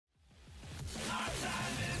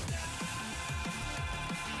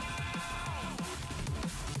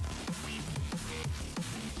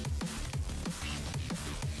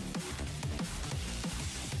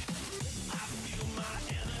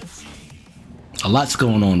a lot's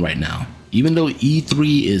going on right now. Even though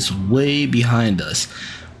E3 is way behind us,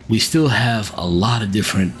 we still have a lot of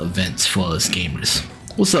different events for us gamers.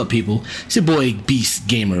 What's up, people? It's your boy Beast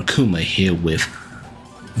Gamer Kuma here with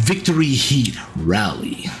Victory Heat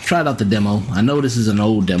Rally. Tried out the demo. I know this is an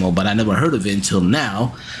old demo, but I never heard of it until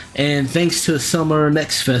now. And thanks to Summer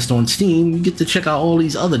Next Fest on Steam, you get to check out all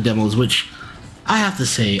these other demos, which I have to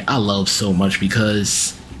say I love so much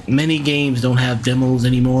because many games don't have demos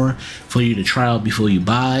anymore for you to try out before you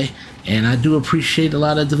buy. And I do appreciate a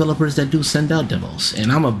lot of developers that do send out demos.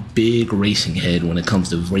 And I'm a big racing head when it comes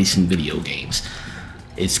to racing video games.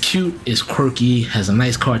 It's cute, it's quirky, has a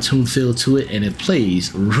nice cartoon feel to it, and it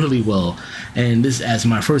plays really well. And this, as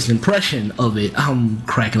my first impression of it, I'm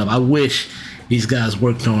cracking up. I wish these guys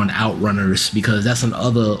worked on Outrunners, because that's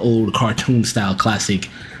another old cartoon style classic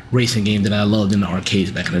racing game that I loved in the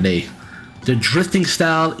arcades back in the day. The drifting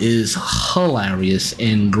style is hilarious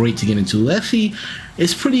and great to get into. Actually,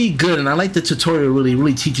 it's pretty good, and I like the tutorial.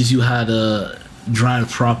 Really teaches you how to drive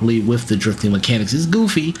properly with the drifting mechanics. It's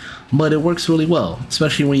goofy, but it works really well,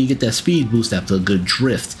 especially when you get that speed boost after a good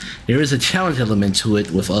drift. There is a challenge element to it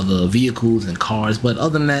with other vehicles and cars, but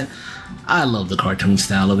other than that, I love the cartoon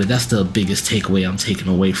style of it. That's the biggest takeaway I'm taking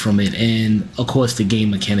away from it. And of course, the game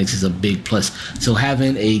mechanics is a big plus. So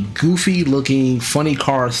having a goofy looking funny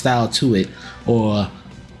car style to it, or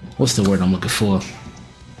what's the word I'm looking for,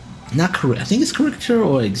 not correct, I think it's caricature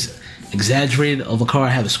or exaggerated of a car,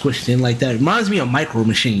 have it squished in like that. It reminds me of Micro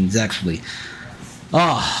Machines, actually.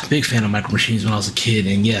 Big fan of Micro Machines when I was a kid,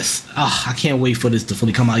 and yes, I can't wait for this to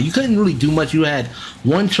fully come out. You couldn't really do much. You had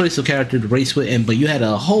one choice of character to race with, but you had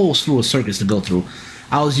a whole slew of circuits to go through.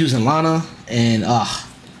 I was using Lana, and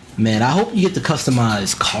man, I hope you get to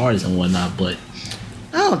customize cars and whatnot, but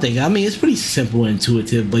I don't think, I mean, it's pretty simple and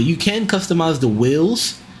intuitive, but you can customize the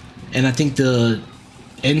wheels, and I think the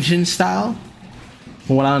engine style,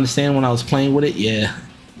 from what I understand when I was playing with it. Yeah,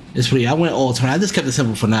 it's pretty. I went all terrain. I just kept it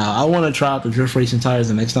simple for now. I want to try out the drift racing tires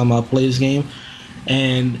the next time I play this game,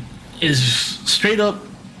 and it's straight up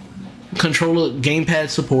controller gamepad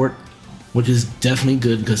support, which is definitely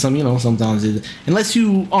good, because sometimes unless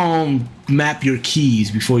you map your keys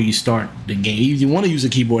before you start the game. If you want to use a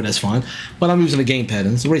keyboard, that's fine, but I'm using a gamepad,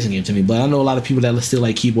 and it's a racing game to me. But I know a lot of people that still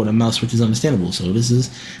like keyboard and mouse, which is understandable. So this is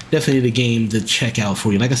definitely the game to check out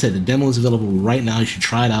for you. Like I said, the demo is available right now. You should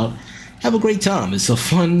try it out. Have a great time. It's a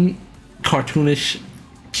fun, cartoonish,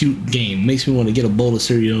 cute game. Makes me want to get a bowl of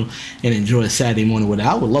cereal and enjoy a Saturday morning with it.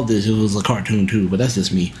 I would love this if it was a cartoon too, but that's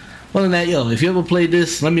just me. Other than that, yo, if you ever played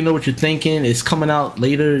this, let me know what you're thinking. It's coming out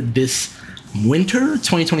later this winter,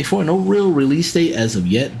 2024. No real release date as of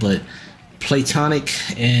yet, but Platonic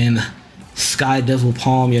and Sky Devil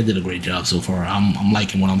Palm, yeah, did a great job so far. I'm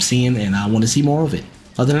liking what I'm seeing, and I want to see more of it.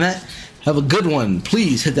 Other than that, have a good one.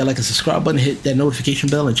 Please hit that like and subscribe button, hit that notification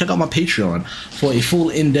bell, and check out my Patreon for a full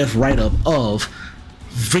in-depth write-up of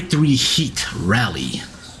Victory Heat Rally.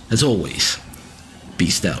 As always,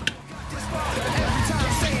 beast out.